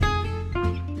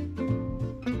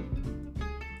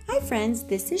friends,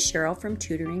 this is Sheryl from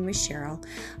Tutoring with Sheryl.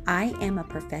 I am a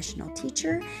professional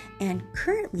teacher and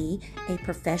currently a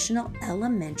professional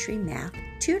elementary math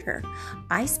tutor.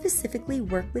 I specifically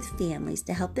work with families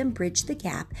to help them bridge the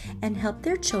gap and help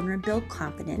their children build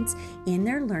confidence in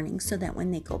their learning so that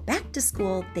when they go back to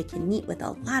school, they can meet with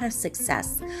a lot of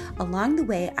success. Along the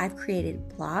way, I've created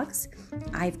blogs,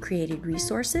 I've created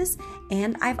resources,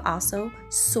 and I've also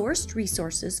sourced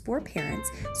resources for parents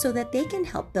so that they can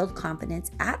help build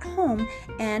confidence at home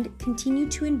and continue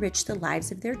to enrich the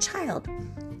lives of their child.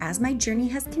 As my journey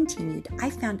has continued, I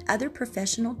found other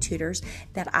professional tutors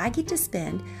that I get to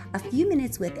spend a few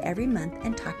minutes with every month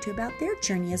and talk to about their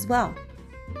journey as well.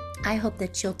 I hope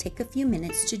that you'll take a few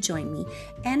minutes to join me.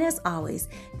 And as always,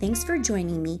 thanks for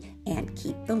joining me and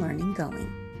keep the learning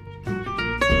going.